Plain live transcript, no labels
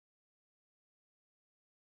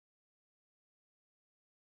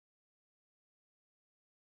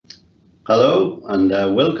Hello and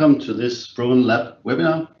welcome to this BROEN-LAB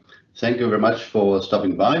webinar. Thank you very much for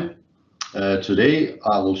stopping by. Today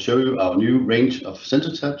I will show you our new range of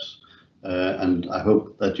sensor taps and I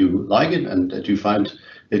hope that you like it and that you find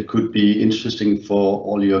it could be interesting for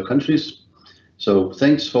all your countries. So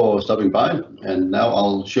thanks for stopping by, and now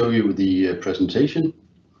I'll show you the presentation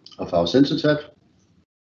of our sensor tap.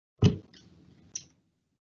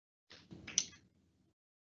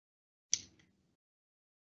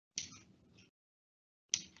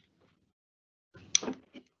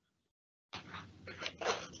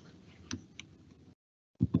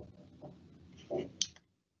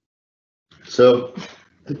 So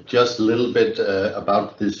just a little bit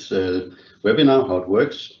about this webinar, how it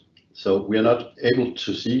works. So we are not able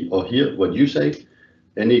to see or hear what you say.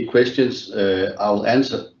 Any questions I'll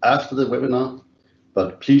answer after the webinar,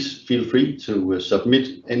 but please feel free to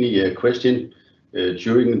submit any question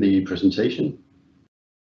during the presentation.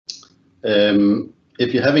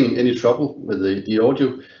 If you're having any trouble with the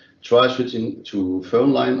audio, try switching to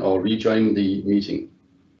phone line or rejoining the meeting.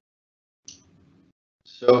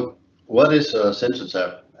 So what is a sensor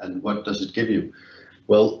tap and what does it give you?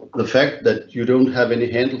 Well, the fact that you don't have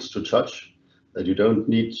any handles to touch, that you don't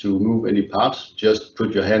need to move any parts, just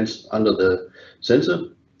put your hands under the sensor,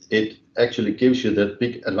 it actually gives you that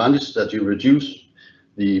big advantage that you reduce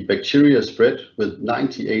the bacteria spread with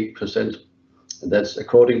 98%. And that's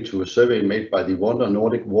according to a survey made by the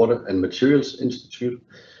Nordic Water and Materials Institute.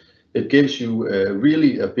 It gives you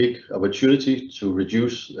really a big opportunity to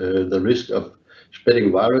reduce the risk of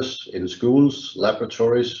spreading virus in schools,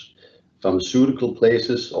 laboratories, pharmaceutical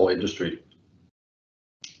places or industry.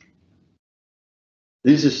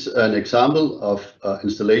 This is an example of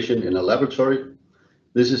installation in a laboratory.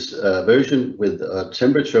 This is a version with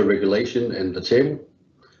temperature regulation in the table.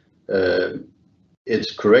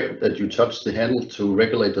 It's correct that you touch the handle to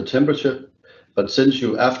regulate the temperature, but since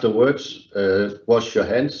you afterwards wash your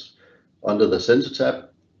hands under the sensor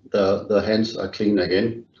tap, the hands are clean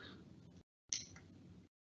again.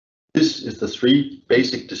 This is the three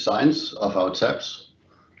basic designs of our taps.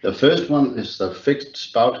 The first one is the fixed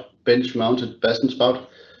spout, bench-mounted basin spout.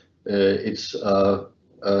 It's a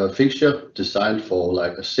fixture designed for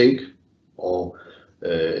like a sink or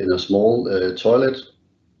in a small toilet.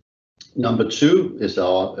 Number two is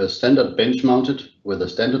our standard bench-mounted with a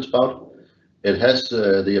standard spout. It has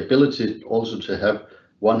the ability also to have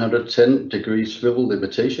 110 degrees swivel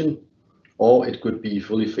limitation, or it could be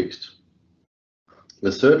fully fixed.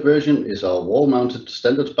 The third version is our wall-mounted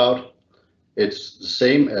standard spout. It's the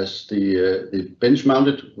same as the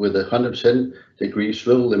bench-mounted with a 110 degree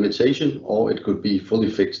swivel limitation, or it could be fully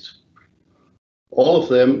fixed. All of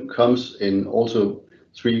them comes in also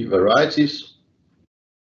three varieties.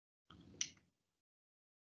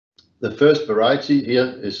 The first variety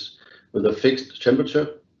here is with a fixed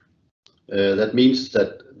temperature. That means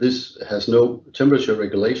that this has no temperature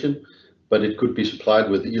regulation, but it could be supplied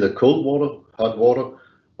with either cold water, hot water,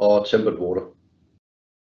 or tempered water.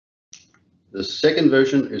 The second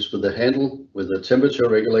version is with a handle with a temperature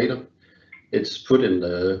regulator. It's put in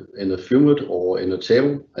a fume or in a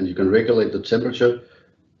table, and you can regulate the temperature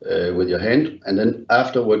with your hand, and then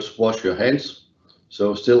afterwards wash your hands,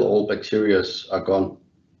 so still all bacteria are gone.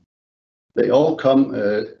 They all come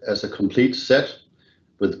as a complete set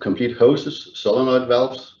with complete hoses, solenoid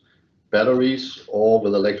valves, batteries, or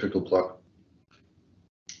with electrical plug.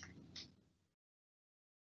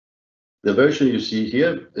 The version you see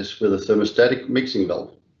here is with a thermostatic mixing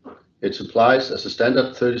valve. It supplies as a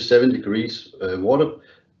standard 37 degrees water,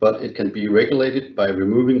 but it can be regulated by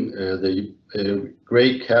removing the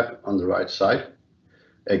gray cap on the right side.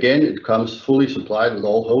 Again, it comes fully supplied with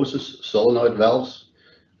all hoses, solenoid valves,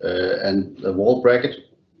 and the wall bracket.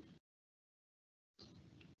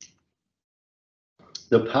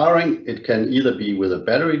 The powering, it can either be with a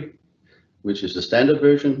battery, which is the standard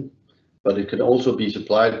version, but it can also be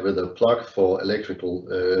supplied with a plug for electrical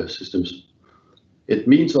systems. It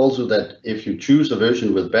means also that if you choose a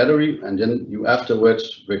version with battery and then you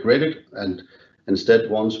afterwards regret it and instead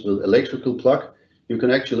ones with electrical plug, you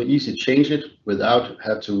can actually easily change it without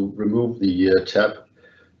have to remove the tap.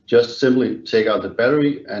 Just simply take out the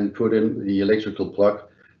battery and put in the electrical plug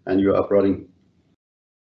and you're up running.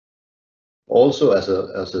 Also as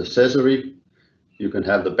an accessory, you can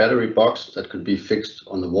have the battery box that could be fixed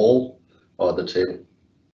on the wall or the table.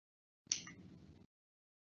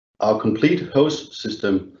 Our complete hose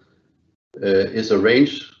system is a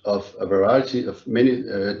range of a variety of many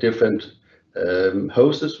different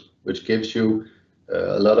hoses, which gives you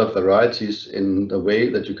a lot of varieties in the way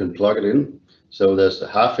that you can plug it in. So there's a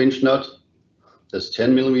 1/2 inch nut, there's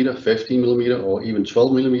 10 millimeter, 15 millimeter, or even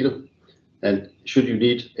 12 millimeter. And should you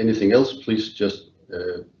need anything else, please just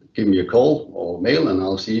give me a call or mail and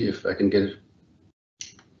I'll see if I can get it.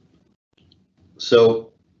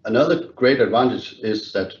 So another great advantage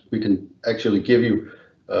is that we can actually give you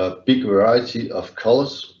a big variety of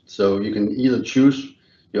colors. So you can either choose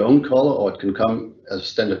your own color or it can come as a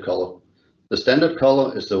standard color. The standard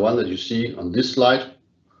color is the one that you see on this slide.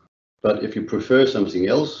 But if you prefer something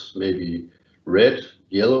else, maybe red,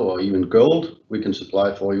 yellow, or even gold, we can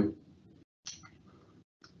supply for you.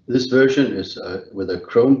 This version is with a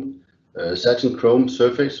chrome, satin chrome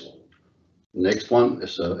surface. The next one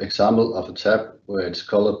is an example of a tap where it's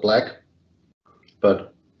colored black,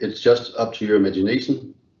 but it's just up to your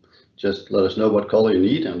imagination. Just let us know what color you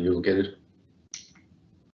need and you'll get it.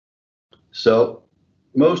 So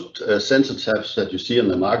most sensor taps that you see on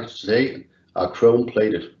the market today are chrome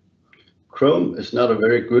plated. Chrome is not a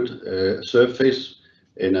very good surface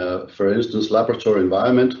in a, for instance, laboratory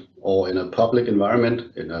environment or in a public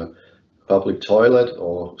environment, in a public toilet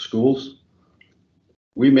or schools.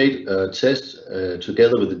 We made a test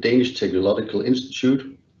together with the Danish Technological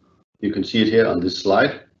Institute. You can see it here on this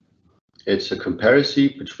slide. It's a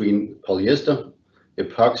comparison between polyester,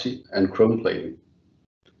 epoxy, and chrome plating.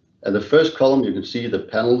 At the first column, you can see the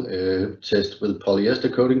panel test with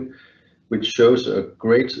polyester coating, which shows a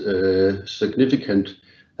great significant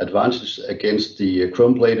advantage against the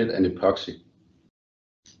chrome plated and epoxy.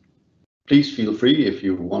 Please feel free if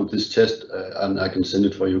you want this test and I can send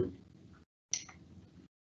it for you.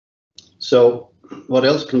 So what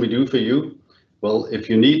else can we do for you? Well, if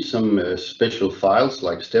you need some special files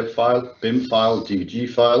like step file, BIM file, DVG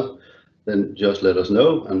file, then just let us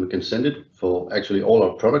know and we can send it for actually all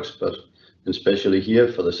our products, but especially here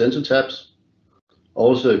for the sensor taps.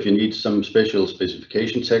 Also, if you need some special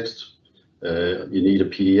specification text, you need a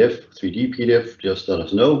PDF, 3D PDF, just let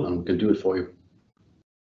us know and we can do it for you.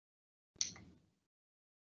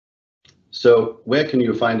 So where can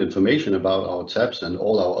you find information about our taps and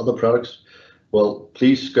all our other products? Well,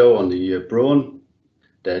 please go on the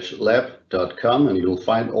BROEN-LAB.com and you'll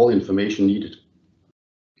find all information needed.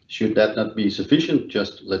 Should that not be sufficient,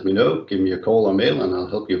 just let me know, give me a call or mail and I'll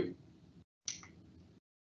help you.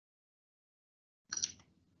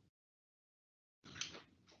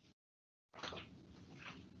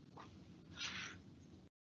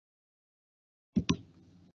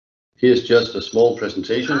 Here's just a small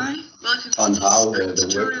presentation on how the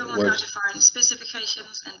tutorial work on how works. to find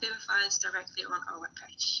specifications and BIM files directly on our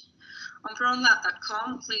webpage. On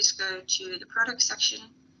BROEN-LAB.com, please go to the product section.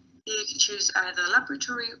 Here you can choose either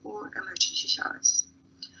laboratory or emergency showers.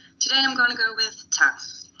 Today I'm going to go with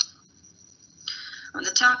taps. On the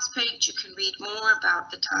taps page, you can read more about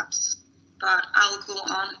the taps, but I'll go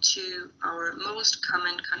on to our most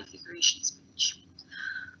common configurations page.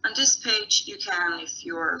 On this page, you can, if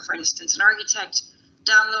you're, for instance, an architect,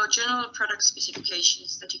 download general product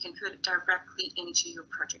specifications that you can put directly into your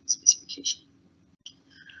project specification.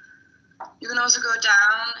 You can also go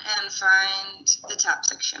down and find the tap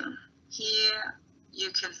section. Here, you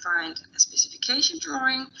can find a specification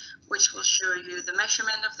drawing, which will show you the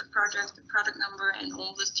measurement of the product number, and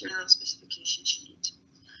all the general specifications you need.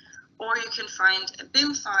 Or you can find a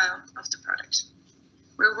BIM file of the product.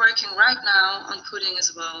 We're working right now on putting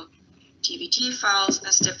as well DVG files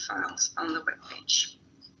and step files on the web page.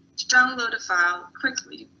 To download a file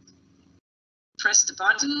quickly, press the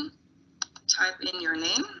button, type in your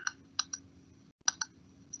name,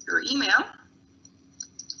 your email,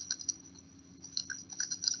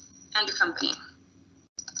 and your company,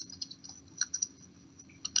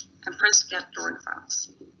 and press Get Drawing Files.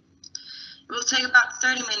 It will take about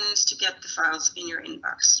 30 minutes to get the files in your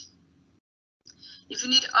inbox. If you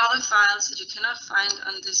need other files that you cannot find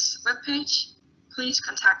on this webpage, please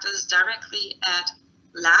contact us directly at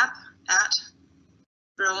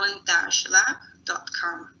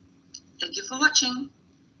lab@broen-lab.com. Thank you for watching.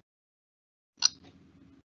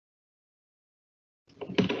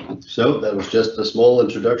 So that was just a small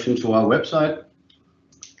introduction to our website.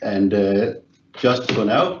 And just for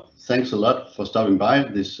now, thanks a lot for stopping by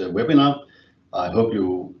this webinar. I hope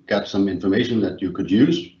you got some information that you could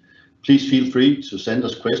use. Please feel free to send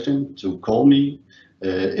us questions, to call me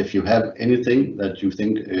if you have anything that you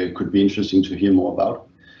think could be interesting to hear more about.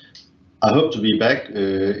 I hope to be back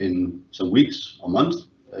in some weeks or months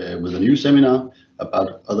with a new seminar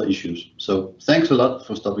about other issues. So thanks a lot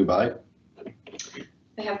for stopping by.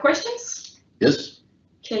 I have questions. Yes.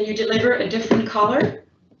 Can you deliver a different color?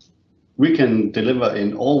 We can deliver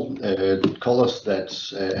in all colors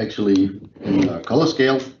that's actually in a color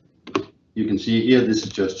scale. You can see here, this is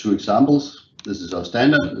just two examples. This is our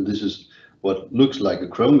standard, and this is what looks like a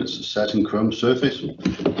chrome. It's a satin chrome surface,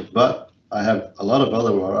 but I have a lot of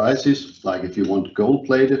other varieties, like if you want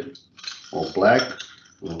gold-plated or black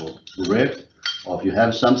or red, or if you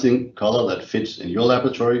have something color that fits in your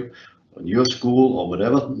laboratory, or your school or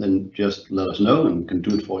whatever, then just let us know and we can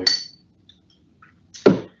do it for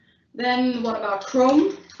you. Then what about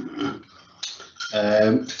chrome?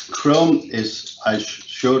 Chrome is, I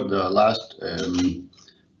showed the last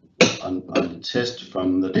on the test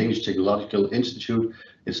from the Danish Technological Institute.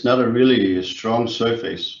 It's not a really strong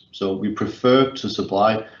surface, so we prefer to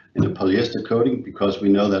supply in a polyester coating because we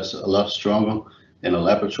know that's a lot stronger in a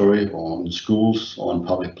laboratory or in schools or in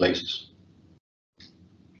public places.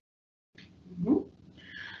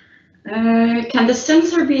 Can the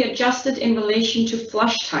sensor be adjusted in relation to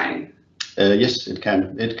flush time? Yes, it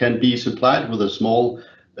can. It can be supplied with a small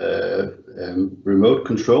remote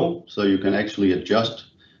control, so you can actually adjust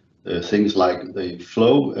things like the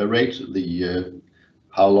flow rate, the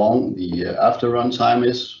how long the after run time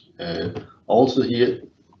is. Also here,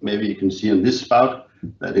 maybe you can see on this spout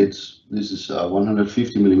that this is a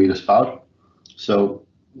 150 millimeter spout. So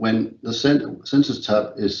when the sensor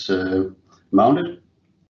tap is mounted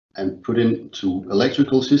and put into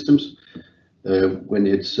electrical systems, when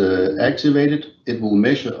it's activated, it will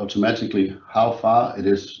measure automatically how far it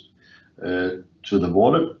is to the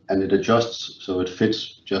water, and it adjusts so it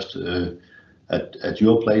fits just at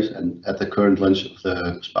your place and at the current length of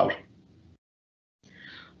the spout.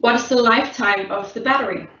 What is the lifetime of the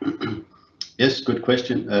battery? Yes, good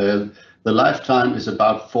question. The lifetime is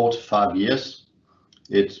about 4 to 5 years.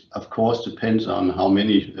 It of course depends on how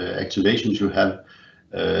many activations you have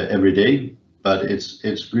every day, but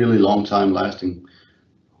it's really long time lasting.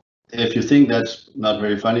 If you think that's not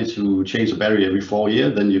very funny to change a battery every 4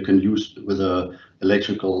 years, then you can use with a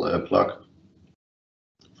electrical plug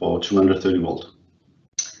for 230 volt.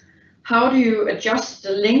 How do you adjust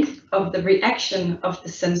the length of the reaction of the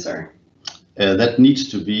sensor? That needs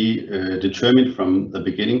to be determined from the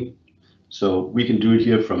beginning. So we can do it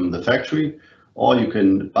here from the factory, or you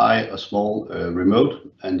can buy a small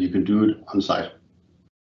remote and you can do it on site.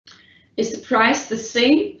 Is the price the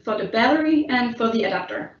same for the battery and for the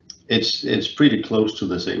adapter? It's pretty close to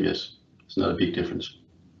the same, yes. It's not a big difference.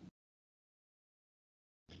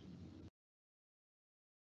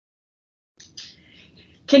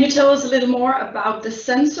 Can you tell us a little more about the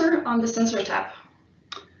sensor on the sensor tap?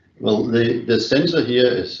 Well, the sensor here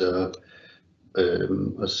is a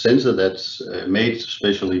sensor that's made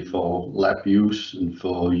especially for lab use and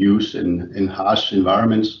for use in harsh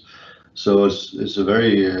environments. So it's a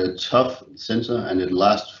very tough sensor and it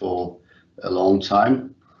lasts for a long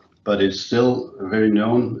time, but it's still a very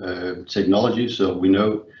known technology, so we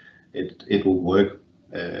know it will work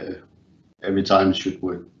every time. It should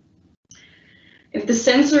work. If the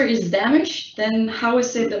sensor is damaged, then how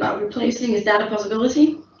is it about replacing? Is that a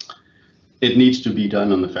possibility? It needs to be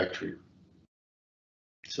done on the factory.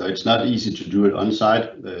 So it's not easy to do it on site.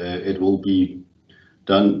 It will be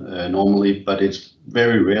done normally, but it's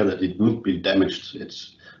very rare that it will be damaged.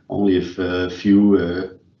 It's only if a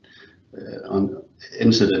few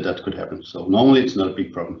incident that could happen. So normally it's not a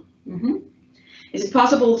big problem. Mm-hmm. Is it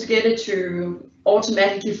possible to get it to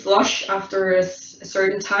automatically flush after a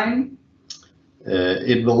certain time?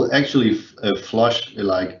 It will actually flush,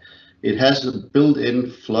 like it has a built-in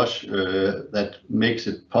flush that makes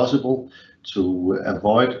it possible to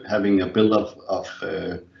avoid having a buildup of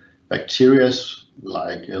bacteria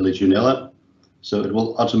like Legionella. So it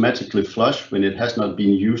will automatically flush when it has not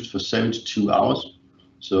been used for 72 hours.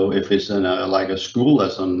 So if it's in like a school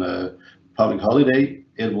that's on a public holiday,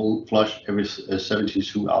 it will flush every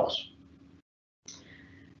 72 hours.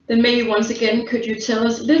 Then maybe once again, could you tell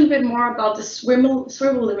us a little bit more about the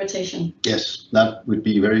swivel limitation? Yes, that would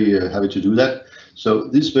be very happy to do that. So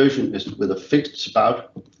this version is with a fixed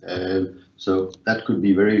spout, so that could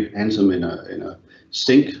be very handsome in a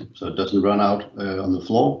sink, so it doesn't run out on the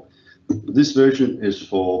floor. This version is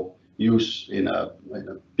for use in a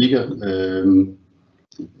bigger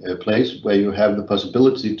place where you have the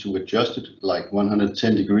possibility to adjust it like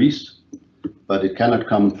 110 degrees, but it cannot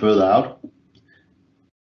come further out.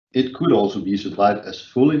 It could also be supplied as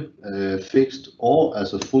fully fixed or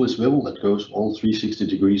as a fully swivel that goes all 360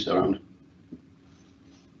 degrees around.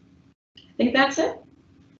 I think that's it.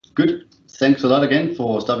 Good. Thanks a lot again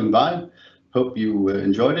for stopping by. Hope you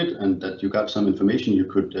enjoyed it and that you got some information you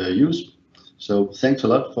could use. So thanks a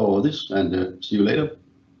lot for this and see you later.